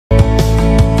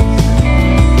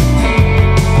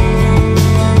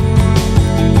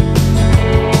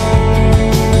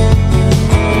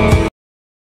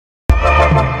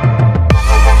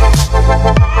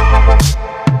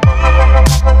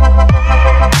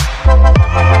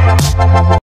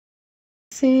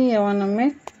see, I wanna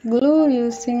make glue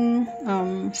using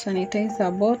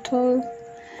sanitizer bottle,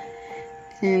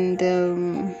 and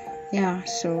yeah,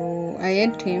 so I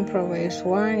had to improvise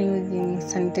one using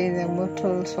sanitizer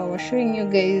bottle. So I was showing you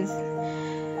guys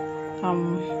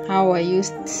how I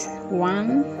used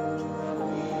one.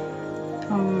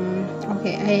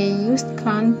 Okay, I used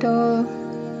candle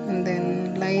and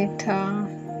then lighter.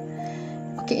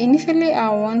 Okay, initially I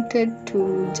wanted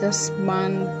to just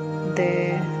burn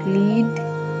the lid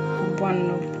of one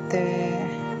of the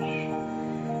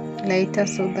lighter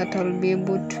so that I'll be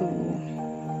able to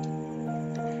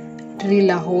drill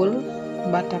a hole,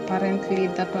 but apparently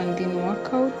that one didn't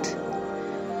work out.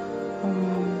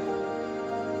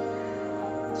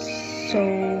 So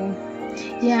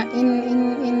yeah,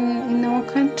 in our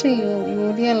country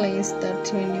you realize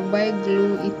that when you buy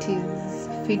glue, it is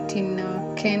fit in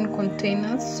can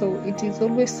containers, so it is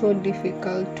always so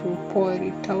difficult to pour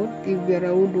it out if you're a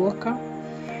woodworker,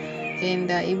 and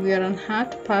if you're an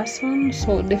art person,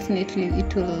 so definitely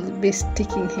it will be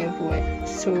sticking everywhere.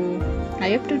 So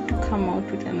I opted to come out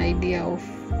with an idea of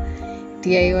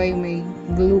DIY my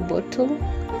glue bottle.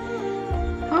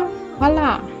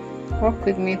 Voila! Walk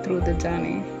with me through the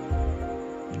journey.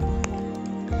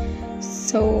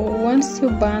 So once you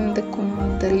burn the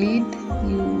lid,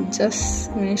 you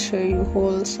just make sure you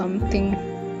hold something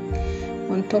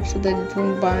on top so that it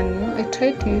won't burn you. I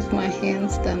tried to use my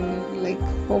hands than like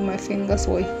how my fingers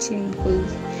were itching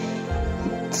because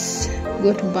it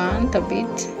got burnt a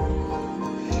bit.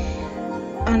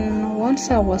 And once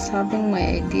I was having my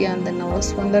idea, and then I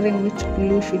was wondering which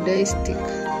glue should I stick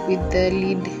with the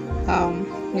lid,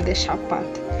 with the sharp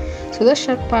part. So the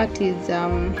sharp part is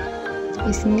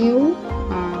new.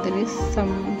 There is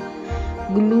some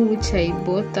glue which I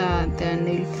bought, they're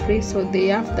nail free, so they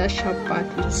have that sharp part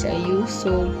which I use.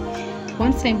 So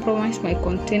once I improvised my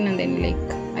container, then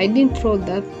like I didn't throw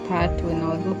that part when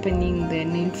I was opening the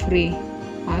nail free.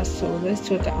 So that's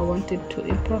what I wanted to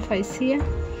improvise here.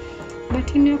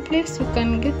 But in your place you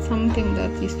can get something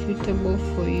that is suitable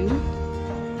for you.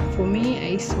 For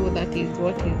me, I saw that is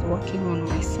what is working on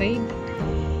my side,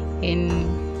 and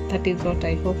that is what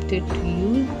I opted to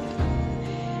use.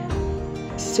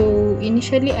 So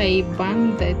initially I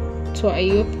burned that, so I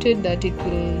opted that it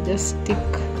will just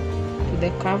stick to the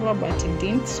cover, but it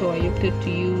didn't. So I opted to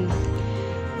use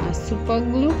super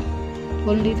glue,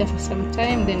 hold it for some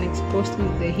time, then expose it to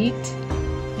the heat,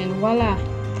 and voila,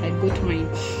 I got mine.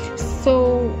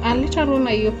 So later on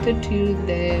I opted to use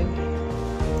the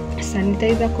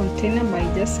sanitizer container by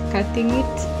just cutting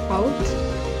it out,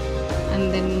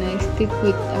 and then I stick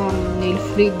with nail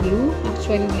free glue.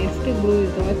 Actually, nail free glue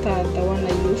is the one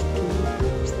I used to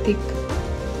stick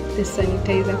the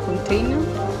sanitizer container,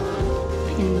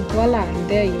 and voila,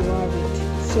 there you have it.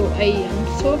 So I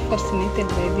am so fascinated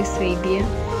by this idea.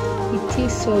 It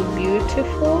is so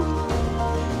beautiful,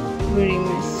 very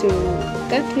much. So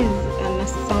that is a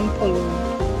sample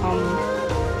of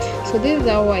so this is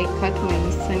how I cut my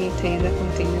sanitizer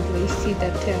container. You see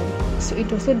that so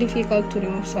it was so difficult to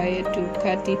remove, so I had to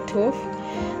cut it off.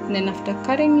 And then after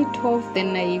cutting it off,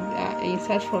 then I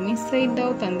insert from inside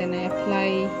out, and then I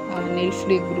apply nail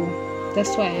free glue.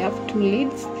 That's why I have two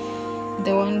lids,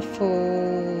 the one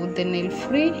for the nail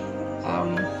free,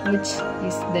 which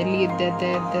is the lid,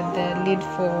 the lid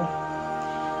for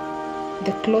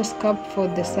the closed cup for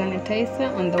the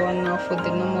sanitizer, and the one now for the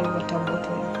normal water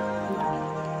bottle.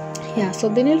 Yeah, so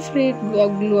the nail free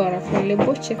glue are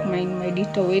available. Check my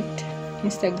Dita Weight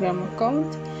Instagram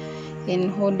account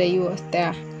and order yours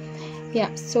there.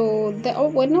 Yeah, so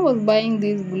when I was buying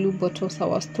these glue bottles, I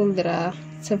was told there are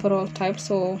several types.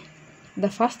 So the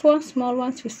first one, small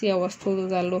ones, you see, I was told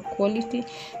those are low quality.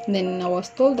 Then I was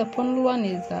told the pond one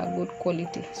is good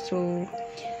quality. So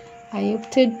I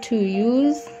opted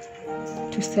to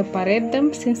separate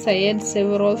them, since I had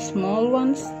several small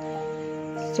ones.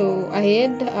 So I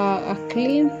had a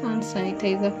clean hand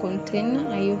sanitizer container.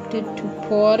 I opted to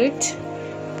pour it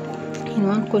in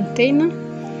one container.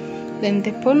 Then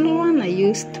the pond one I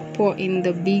used to pour in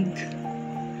the big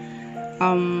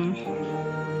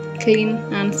clean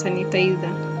hand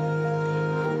sanitizer.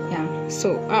 Yeah,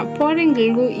 so pouring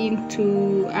glue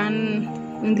into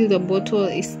the bottle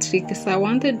is tricky. So I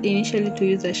wanted initially to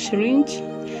use a syringe,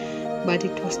 but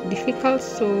it was difficult.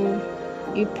 So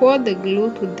you pour the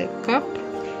glue to the cup,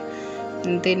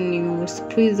 and then you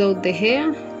squeeze out the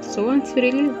air. So once you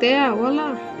release the air,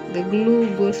 voila, the glue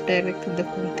goes direct to the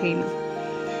container.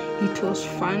 It was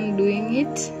fun doing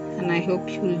it, and I hope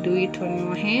you will do it on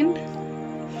your hand.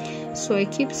 So I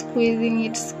keep squeezing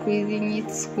it.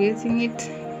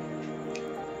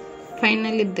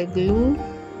 Finally the glue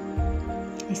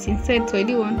is inside, so I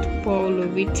didn't want to pour all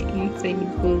of it inside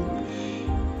because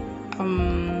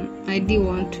I didn't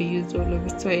want to use all of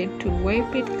it, so I had to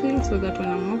wipe it clean so that when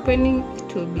I'm opening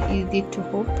it will be easy to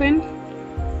open.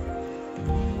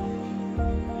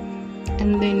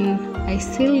 And then I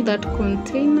seal that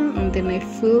container, and then I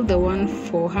fill the one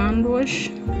for hand wash.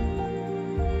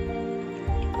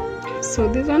 So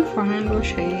this one for hand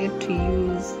wash I had to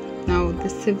use now the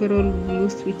several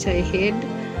glues which I had.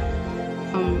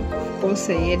 Of course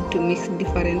I had to mix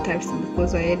different types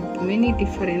because I had many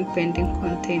different pending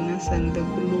containers and the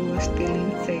glue was still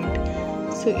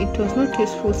inside. So it was not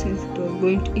useful since it was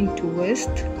going into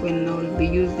waste when I will be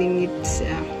using it.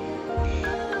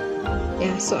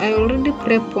 So I already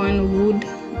prepped one wood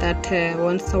that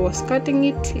once I was cutting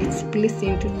it, it splits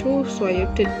into two, so I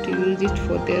opted to use it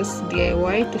for this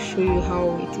DIY to show you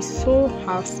how it is so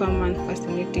awesome and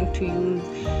fascinating to use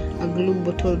a glue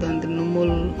bottle than the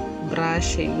normal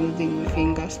brush and using my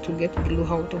fingers to get glue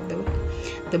out of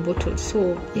the bottle.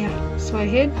 So yeah, so I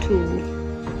had to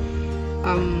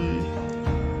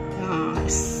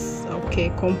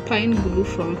combine glue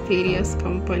from various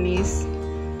companies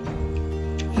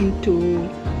into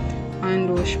hand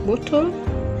wash bottle,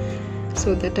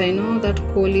 so that I know that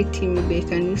quality maybe I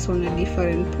can use on a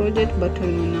different project, but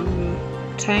when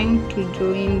I'm trying to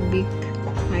join big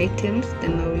items,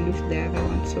 then I will use the other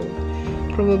one. So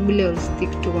probably I'll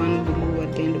stick to one glue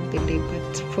at the end of the day,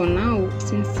 but for now,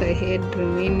 since I had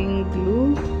remaining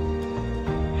glue,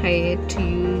 I had to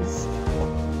use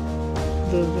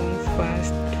those ones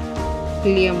first,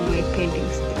 clear my pending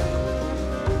stock.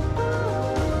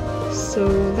 So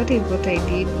that is what I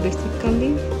did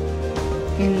basically.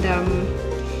 And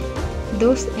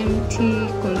those empty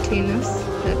containers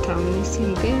that I'm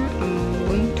using there, I'm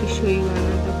going to show you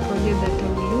another project that I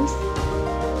will use.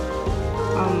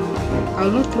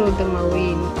 I'll not throw them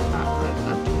away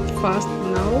at first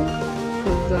now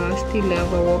because I still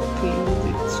have a work to use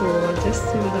it, so I'll just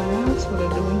seal them on so that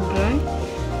they won't dry,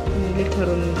 and later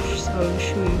on I'll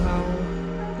show you how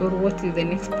or what is the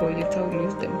next project I will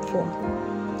use them for,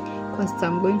 because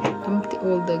I'm going to empty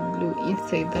all the glue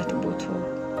inside that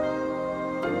bottle.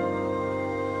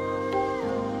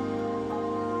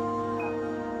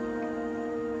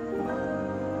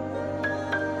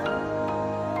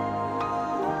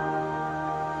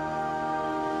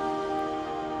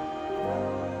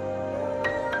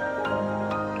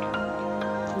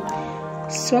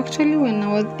 So actually when I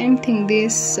was emptying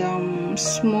this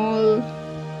small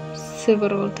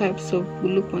several types of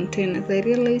glue containers, I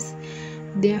realized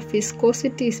their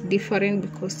viscosity is different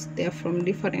because they are from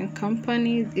different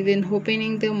companies. Even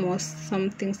opening them was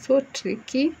something so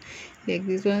tricky. Like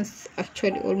these ones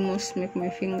actually almost make my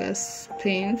fingers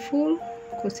painful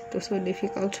because it was so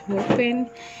difficult to open.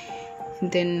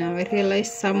 And then I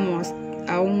realized some was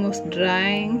almost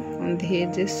drying on the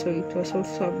edges, so it was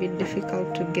also a bit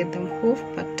difficult to get them off,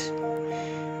 but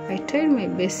I tried my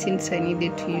best since I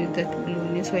needed to use that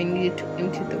glue, so I needed to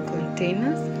empty the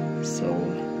containers. So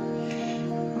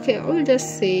okay, I will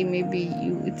just say maybe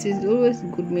it is always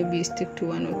good maybe you stick to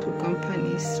one or two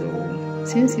companies. So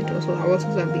since I was also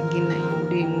a beginner in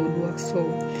doing woodwork, so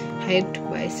I had to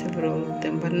buy several of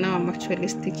them, but now I'm actually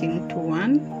sticking to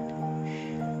one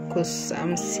because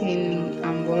I'm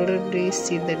already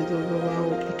see the result of how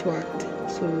it worked.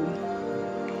 So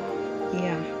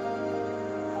yeah,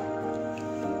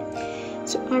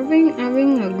 so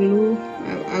having a glue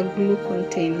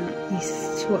container is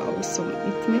so awesome.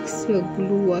 It makes your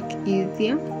glue work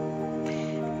easier,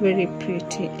 very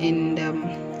pretty and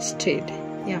straight.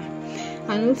 Yeah,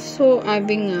 and also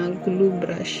having a glue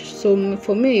brush. So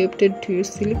for me, I opted to use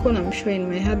silicone. I'm sure in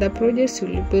my other projects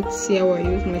you'll both see how I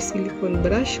use my silicone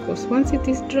brush, because once it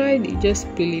is dried, you just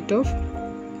peel it off,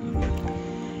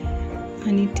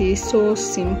 and it is so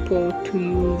simple to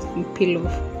use and peel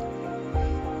off.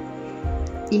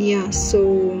 Yeah,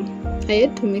 so I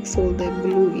had to mix all the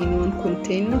glue in one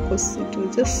container because it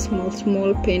was just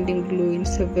small pending glue in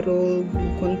several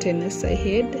glue containers I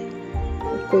had.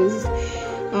 Because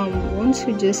once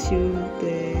you just use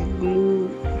the glue,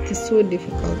 it is so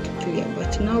difficult to clear,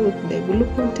 but now with the glue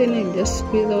container, you just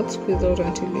squeeze out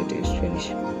until it is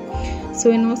finished. So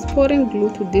when I was pouring glue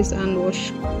to this hand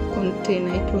wash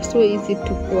container, it was so easy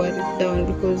to pour it down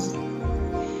because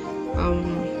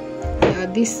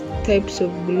these types of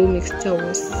glue mixture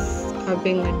was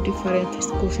having a different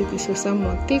viscosity, so some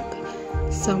were thick,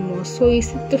 some were so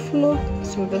easy to flow,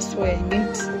 so that's why I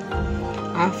didn't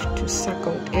have to suck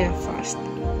out air first.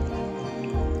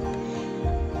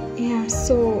 Yeah,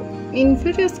 so in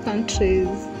various countries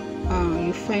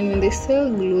you find when they sell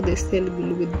glue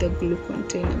with the glue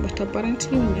container, but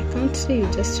apparently in my country you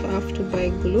just have to buy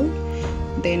glue,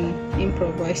 then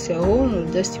improvise your own, or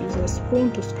just use a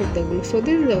spoon to scoop the glue. So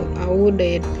this is a wood I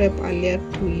had prepped earlier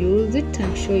to use it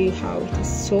and show you how it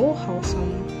is so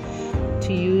awesome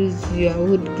to use your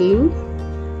wood glue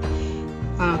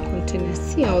container.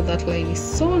 See how that line is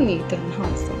so neat and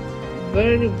awesome,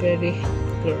 very great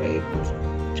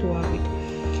to have it.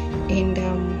 And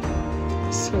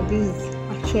so this is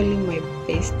actually my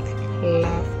best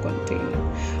love container.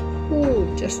 Oh,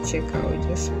 just check out,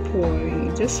 just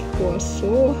pour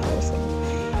so awesome.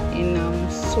 And I'm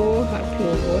so happy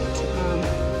with what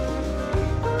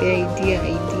the idea I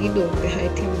did, of the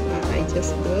item I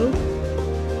just built.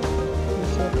 I'm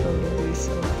so proud of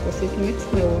myself because it makes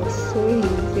my work so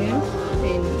easier,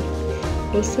 and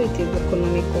also it is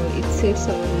economical. It saves a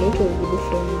lot of wood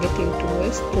from getting to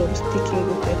waste or sticking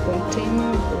with the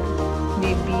container, or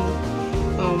maybe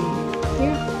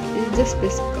yeah, it's just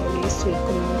basically so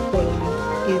economical and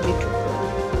easy to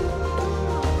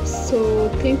cook. So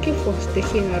thank you for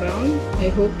sticking around. I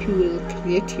hope you will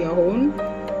create your own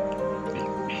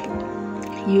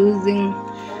using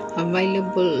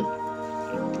available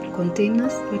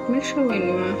containers, but make sure when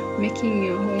you are making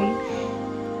your own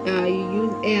you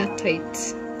use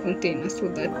airtight containers so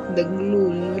that the glue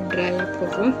will not dry up,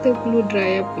 because once the glue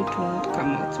dry up it will not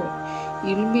come out, so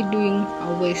you'll be doing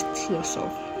a waste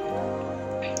yourself.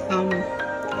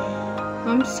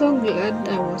 I'm so glad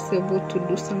I was able to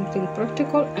do something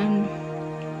practical, and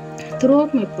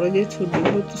throughout my project you'll be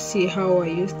able to see how I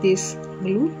use these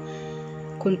glue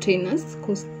containers,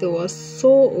 because they were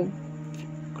so of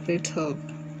great help.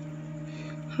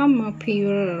 I'm happy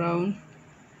you're around,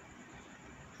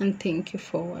 and thank you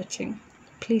for watching.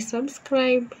 Please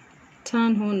subscribe,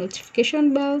 turn on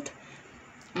notification bell,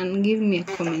 and give me a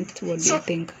comment. What do you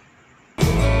think?